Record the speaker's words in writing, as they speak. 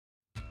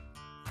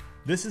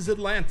This is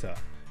Atlanta.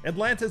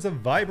 Atlanta is a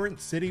vibrant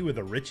city with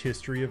a rich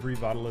history of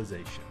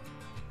revitalization.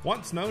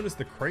 Once known as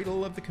the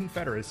cradle of the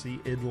Confederacy,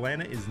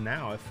 Atlanta is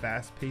now a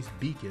fast-paced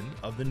beacon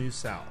of the New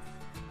South.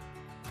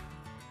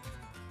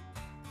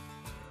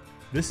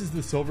 This is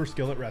the Silver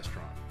Skillet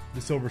Restaurant.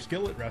 The Silver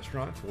Skillet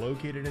Restaurant is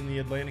located in the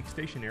Atlantic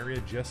Station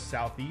area just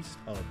southeast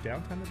of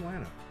downtown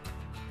Atlanta.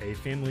 A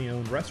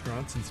family-owned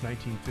restaurant since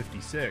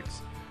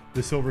 1956,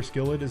 the Silver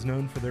Skillet is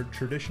known for their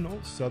traditional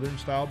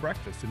Southern-style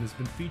breakfast and has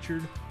been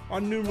featured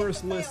on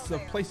numerous lists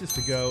of places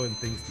to go and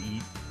things to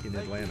eat in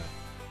Atlanta.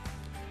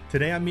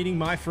 Today I'm meeting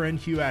my friend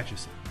Hugh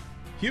Acheson.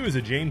 Hugh is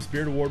a James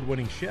Beard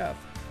Award-winning chef,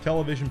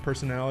 television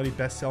personality,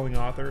 best-selling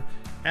author,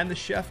 and the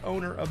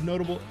chef-owner of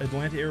notable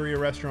Atlanta area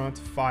restaurants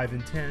 5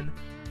 and 10,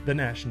 The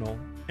National,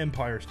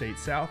 Empire State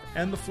South,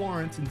 and The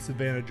Florence in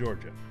Savannah,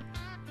 Georgia.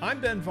 I'm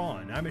Ben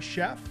Vaughn. I'm a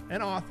chef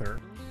and author.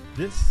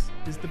 This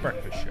is The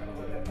Breakfast Show.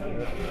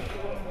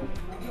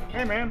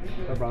 Hey man.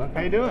 Hi Brian.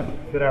 How you doing?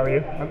 Good, how are you?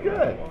 I'm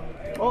good.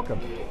 Welcome.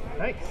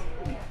 Thanks.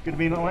 Good to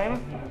be in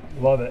Atlanta.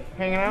 Love it.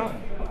 Hanging out.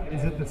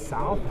 Is it the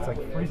South? It's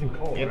like freezing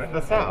cold, It's right?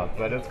 the South,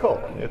 but it's cold.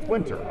 It's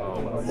winter.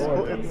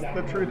 It's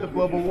the truth of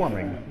global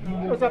warming.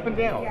 It goes up and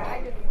down.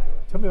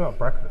 Tell me about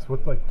breakfast.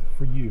 What's like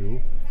for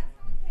you?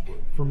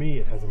 For me,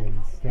 it has an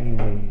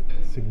insanely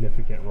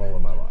significant role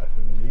in my life.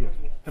 I mean,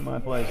 To my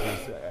place,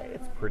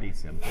 it's pretty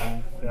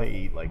simple. They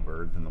eat like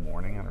birds in the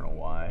morning. I don't know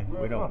why.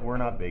 We're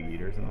not big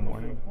eaters in the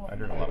morning. I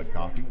drink a lot of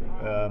coffee.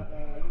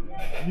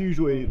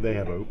 Usually they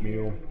have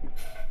oatmeal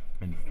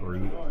and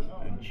fruit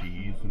and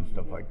cheese and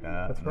stuff like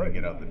that. That's and great.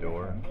 They get out the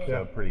door.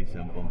 So pretty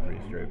simple and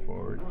pretty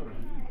straightforward.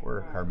 We're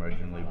a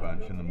curmudgeonly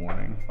bunch in the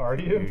morning. Are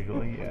you?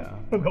 Usually, yeah.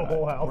 The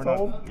whole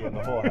household? Yeah,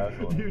 the whole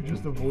household. You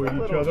just avoid It's a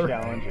each little other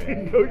challenging.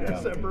 and go your Yeah.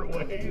 separate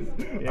ways.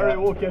 Yeah. All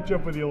right, we'll catch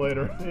up with you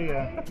later. See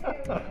ya.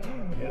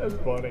 That's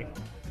funny.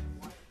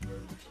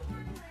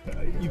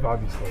 You've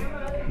obviously,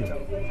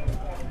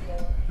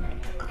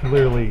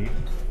 clearly,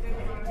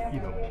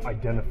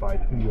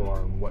 identified who you are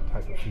and what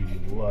type of food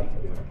you love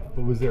to do.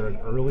 But was there an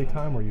early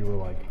time where you were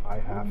like, I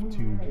have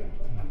to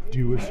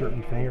do a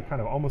certain thing, or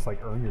kind of almost like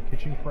earn your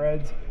kitchen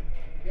creds?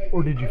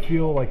 Or did you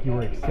feel like you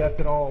were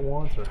accepted all at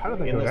once, or how did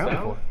that In go the down?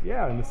 South?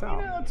 Yeah, in the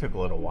South. It took a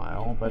little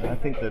while, but I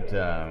think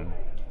that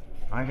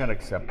I got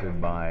accepted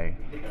by.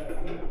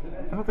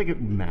 I don't think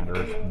it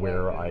matters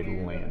where I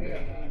landed.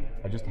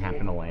 I just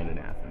happened to land in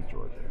Athens,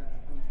 Georgia.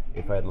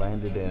 If I had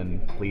landed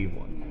in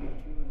Cleveland,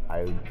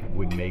 I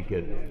would make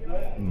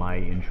it my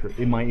interest.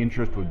 My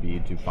interest would be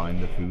to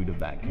find the food of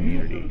that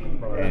community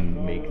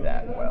and make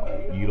that well,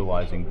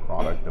 utilizing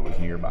product that was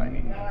nearby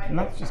me. And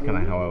that's just kind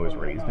of how I was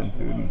raised in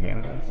food in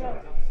Canada.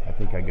 I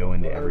think I go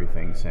into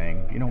everything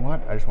saying, you know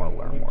what, I just want to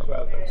learn more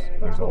about this.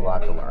 There's a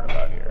lot to learn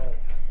about here.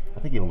 I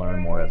think you learn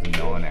more as a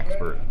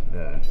non-expert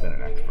than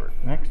an expert.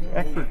 An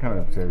expert kind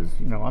of says,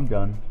 I'm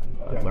done.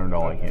 I've learned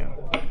all I can.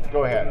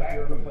 Go ahead.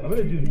 I'm going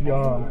to do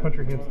the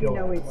country ham skillet. You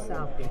know it's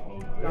salty.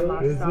 Got a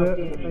lot of Is salt it?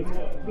 in it,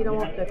 but you don't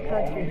want the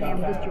country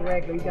ham, get your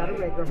regular. You got a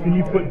regular ham. Can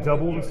you put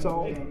double the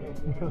salt?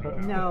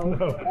 No.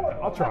 No.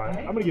 I'll try.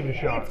 I'm going to give it a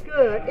shot. It's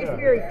good. It's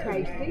very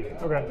tasty.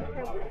 Okay.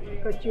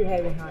 Because you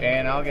haven't had it.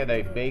 And I'll get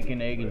a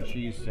bacon, egg, and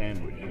cheese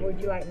sandwich.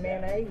 Would you like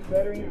mayonnaise,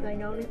 butter,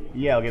 anything on it?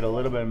 Yeah, I'll get a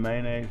little bit of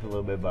mayonnaise, a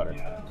little bit of butter.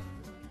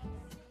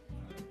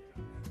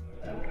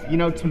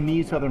 To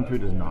me, Southern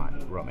food is not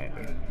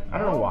romantic. I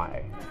don't know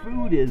why.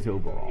 Food is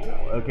overall.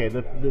 Okay,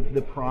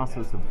 the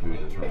process of food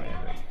is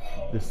romantic.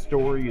 The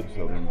story of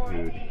Southern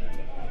food,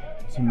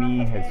 to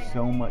me, has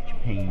so much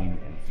pain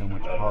and so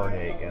much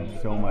heartache and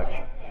so much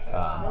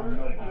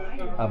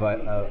of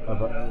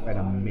an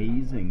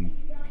amazing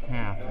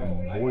path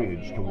and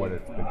voyage to what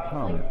it's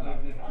become.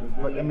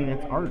 But I mean,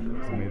 it's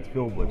arduous. I mean, it's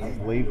filled with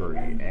slavery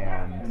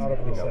and Out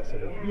of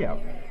necessity. yeah.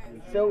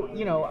 So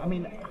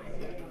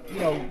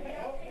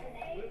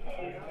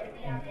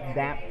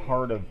that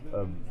part of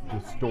the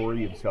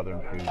story of Southern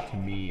food to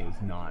me is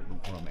not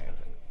romantic.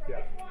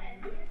 Yeah.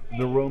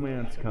 The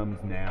romance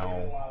comes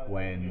now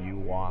when you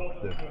walk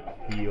the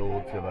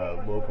fields of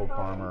a local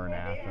farmer in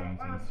Athens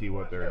and see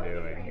what they're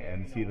doing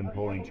and see them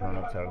pulling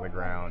turnips out of the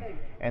ground.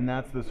 And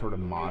that's the sort of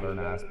modern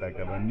aspect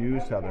of a new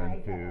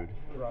Southern food.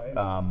 Right.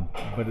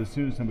 But as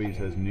soon as somebody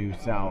says New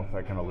South,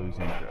 I kind of lose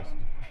interest.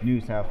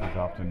 New South is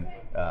often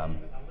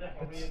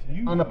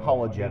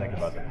unapologetic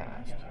about the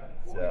past.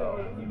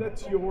 So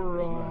That's you're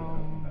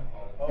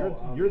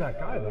that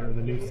guy there in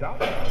the New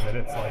South, and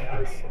it's like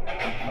this,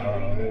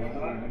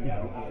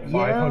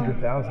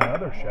 500,000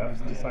 other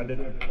chefs decided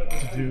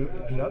to do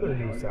another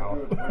New South.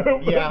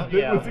 Yeah,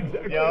 It was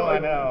exactly I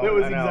know. It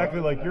was I know. exactly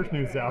like your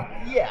New South.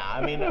 yeah,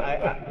 I mean,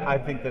 I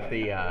think that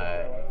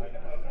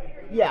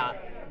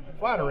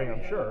Flattering,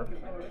 I'm sure.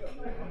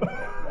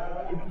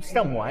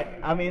 somewhat.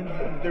 I mean,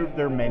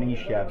 there are many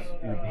chefs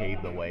who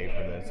paved the way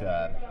for this.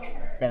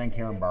 Ben and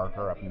Karen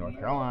Barker up in North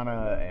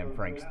Carolina, and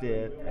Frank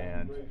Stitt,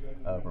 and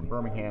from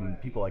Birmingham,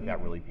 and people like that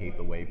really paved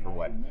the way for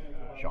what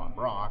Sean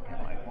Brock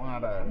and Mike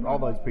Plata, all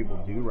those people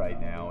do right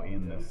now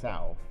in the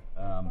South.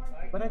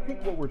 But I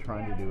think what we're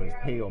trying to do is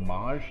pay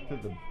homage to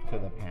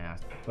the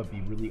past, but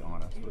be really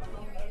honest with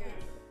them.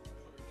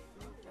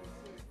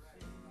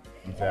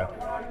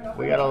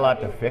 we got a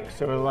lot to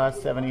fix over the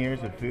last 7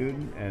 years of food,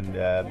 and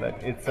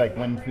but it's like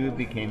when food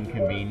became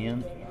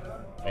convenient,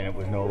 and it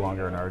was no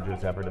longer an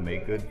arduous effort to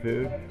make good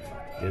food,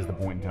 is the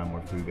point in time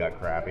where food got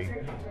crappy,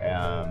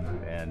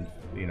 and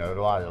you know,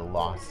 a lot of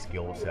lost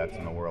skill sets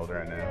in the world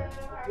right now.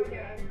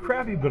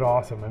 Crappy but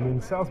awesome. I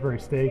mean, Salisbury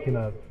steak in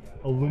a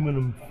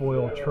aluminum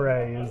foil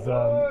tray is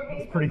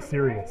pretty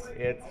serious.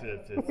 It's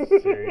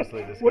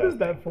seriously disgusting. What is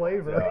that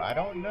flavor? So, I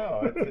don't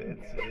know.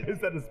 It's is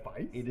that a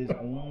spice? It is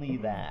only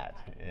that.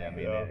 I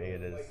mean,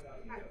 it is.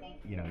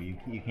 You know,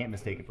 you can't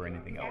mistake it for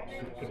anything else.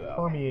 It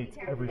permeates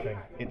everything.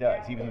 It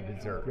does, even the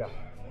dessert. Yeah,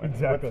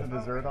 exactly. What's the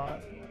dessert on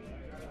it?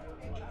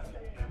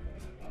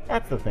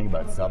 That's the thing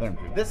about Southern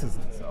food. This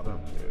isn't Southern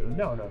food.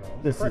 No.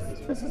 This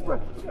is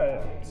breakfast.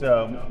 Yeah.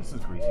 So this is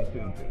greasy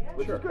spoon food,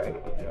 which is great.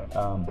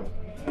 Yeah.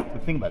 The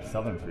thing about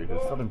Southern food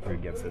is Southern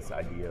food gets this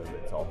idea that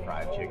it's all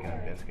fried chicken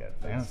and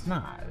biscuits, and it's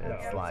not.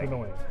 It's like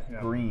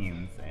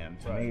greens and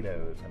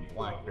tomatoes and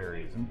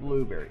blackberries and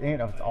blueberries. You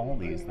know, it's all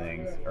these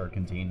things are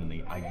contained in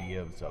the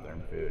idea of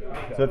Southern food.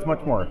 So it's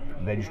much more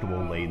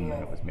vegetable laden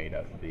than it was made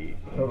out to be.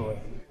 Totally.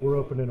 We're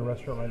opening a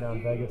restaurant right now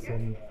in Vegas,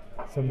 and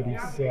somebody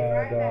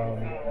said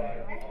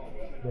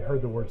they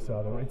heard the word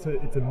Southern. It's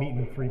a meat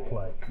and three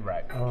play.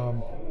 Right.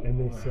 And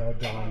they said,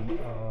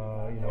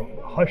 you know,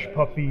 hush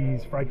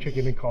puppies, fried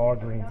chicken, and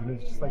collard greens, and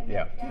it's just like,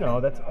 you know,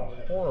 that's a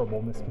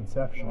horrible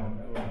misconception.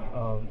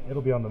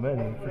 It'll be on the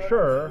menu for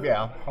sure.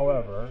 Yeah.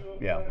 However,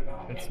 Yeah.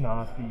 it's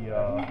not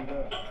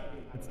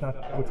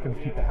what's going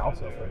to keep the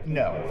house open.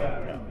 No.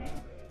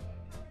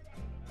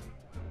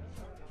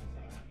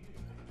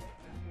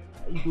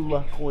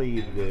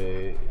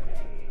 Luckily,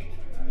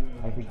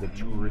 I think the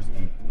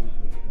touristy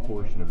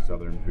portion of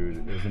Southern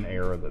food is an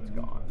era that's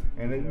gone,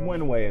 and it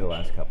went away the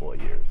last couple of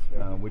years,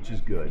 which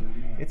is good.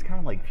 It's kind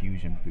of like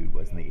fusion food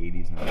was in the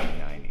 80s and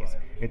early 90s.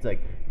 It's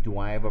like, do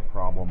I have a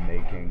problem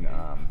making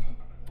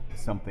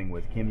something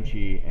with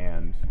kimchi,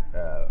 and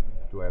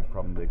do I have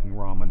problems making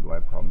ramen? Do I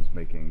have problems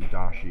making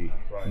dashi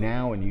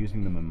now and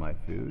using them in my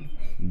food?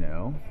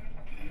 No.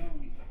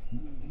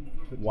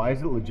 Why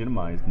is it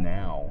legitimized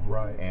now?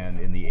 Right. And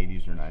in the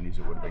 80s or 90s,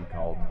 it would have been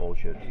called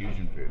bullshit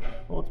fusion food.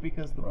 Well, it's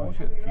because the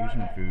bullshit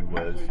fusion food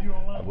was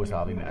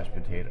wasabi mashed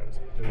potatoes.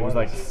 It was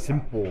like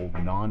simple,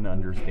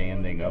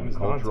 non-understanding of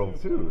cultural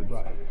foods.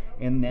 Right.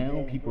 And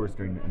now people are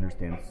starting to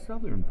understand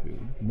Southern food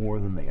more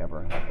than they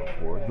ever have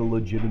before. The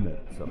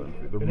legitimate Southern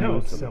food, the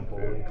real Southern simple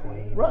food. and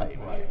clean. Right.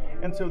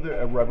 And so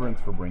a reverence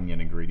for bringing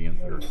in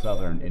ingredients that are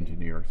Southern into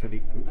New York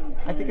City,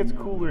 I think it's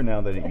cooler now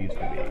than it used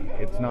to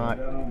be. It's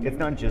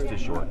not just a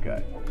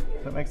shortcut.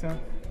 Does that make sense?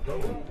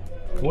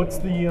 What's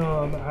the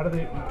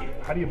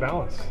how do you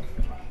balance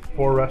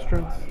 4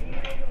 restaurants?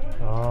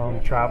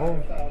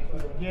 Travel?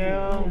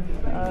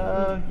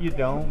 Yeah, you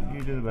don't.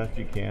 You do the best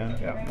you can.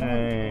 Yeah.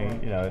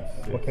 And, you know,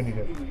 What can you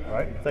do?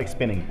 Right? It's like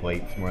spinning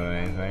plates more than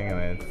anything,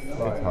 and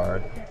it's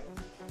hard.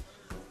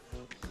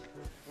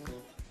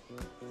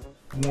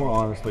 More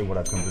honestly, what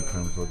I've come to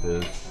terms with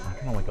is I'm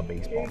kind of like a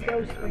baseball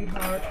manager.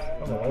 Sweetheart.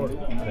 Oh, Lord.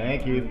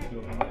 Thank you.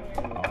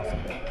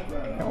 Awesome.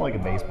 Kind of like a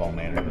baseball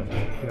manager.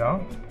 Yeah?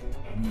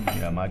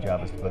 You know, my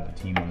job is to put the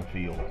team on the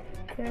field,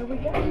 There we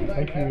go.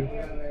 Thank you.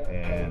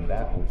 and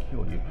that will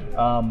kill you.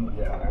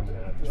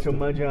 So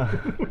my job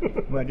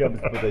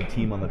is to put the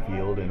team on the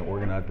field and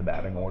organize the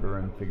batting order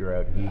and figure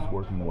out who's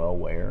working well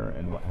where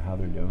and how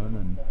they're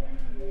doing,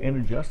 and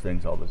adjust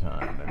things all the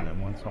time. And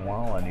then once in a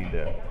while, I need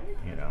to,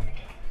 you know,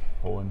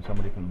 pull in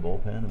somebody from the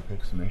bullpen and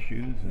fix some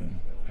issues, and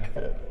that's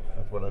it.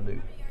 That's what I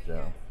do.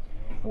 So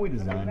we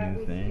design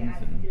new things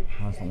and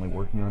constantly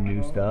working on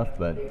new stuff,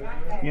 but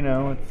you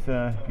know, it's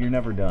you're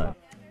never done.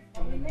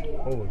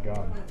 Holy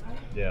God.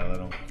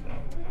 Yeah,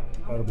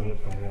 That'll be it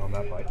for me on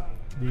that bite.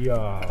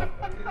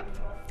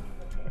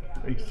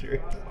 Are you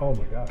serious? Oh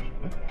my gosh.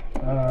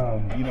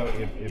 You know,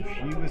 if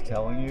she was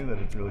telling you that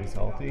it's really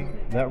salty,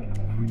 that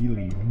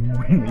really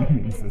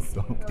means it's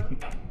salty.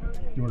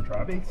 You want to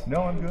try it?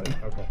 No, I'm good.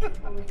 Okay.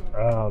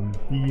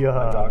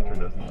 My doctor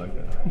doesn't like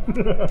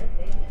that.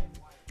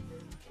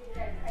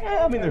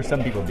 I mean, there's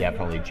some people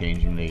definitely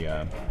changing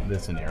the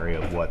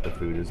scenario of what the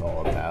food is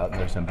all about.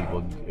 There's some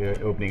people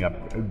opening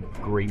up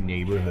great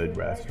neighborhood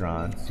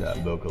restaurants.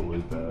 Boca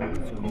Lupa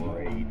is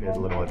great. There's a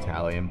little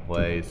Italian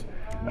place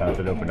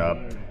that opened up.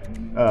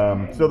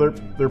 So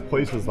there are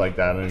places like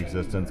that in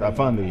existence. I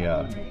found the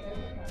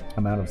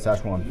amount of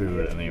Szechuan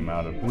food and the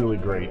amount of really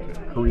great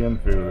Korean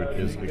food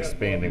is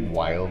expanding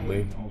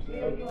wildly.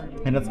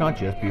 And it's not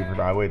just Buford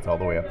Highway, it's all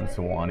the way up in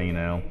Sewanee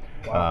now,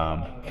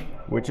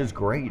 which is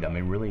great. I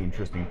mean, really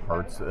interesting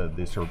parts of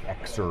this sort of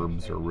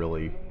exurbs are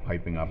really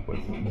piping up with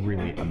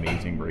really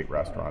amazing, great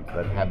restaurants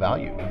that have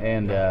value.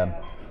 And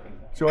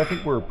so I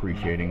think we're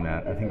appreciating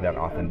that. I think that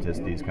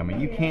authenticity is coming.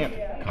 You can't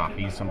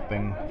copy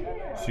something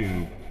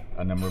to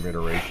a number of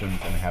iterations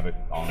and have it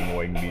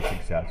ongoing be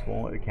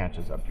successful. It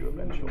catches up to you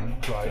eventually.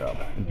 So,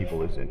 and people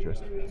lose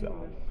interest.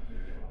 So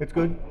it's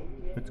good.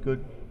 It's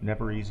good.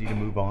 Never easy to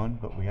move on,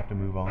 but we have to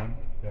move on.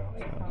 Yeah.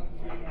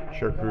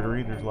 So,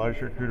 charcuterie. There's a lot of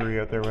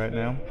charcuterie out there right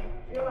now.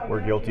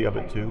 We're guilty of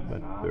it too,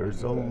 but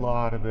there's a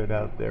lot of it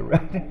out there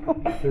right now.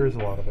 There is a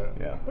lot of it.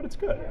 Yeah. But it's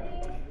good.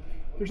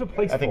 There's a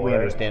place for it. I think we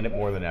understand it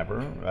more than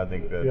ever. I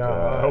think that. Yeah,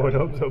 I would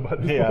hope so by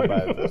this point. Yeah,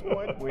 but at this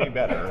point, we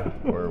better.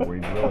 Where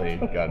we've really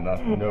got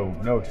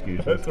no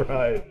excuses. That's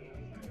right.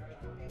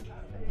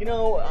 You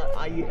know,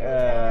 I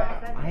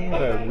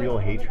have a real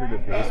hatred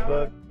of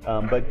Facebook,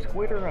 but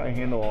Twitter I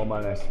handle all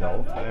by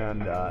myself,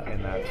 and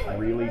that's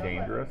really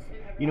dangerous.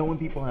 You know, when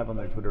people have on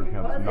their Twitter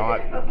accounts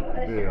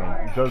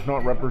does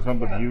not represent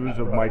the views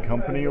of my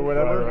company or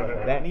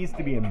whatever, that needs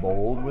to be in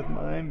bold with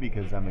mine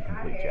because I'm a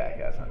complete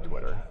jackass on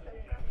Twitter.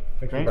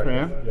 Thanks,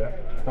 man. Yeah.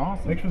 It's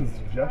awesome. Thanks for the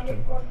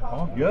suggestion.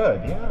 Oh,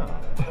 good, yeah.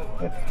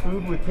 It's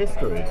food with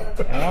history and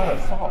a lot of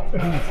salt.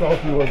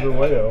 Salty was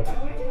Orleo.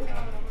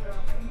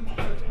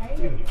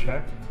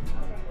 Check.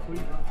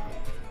 Please.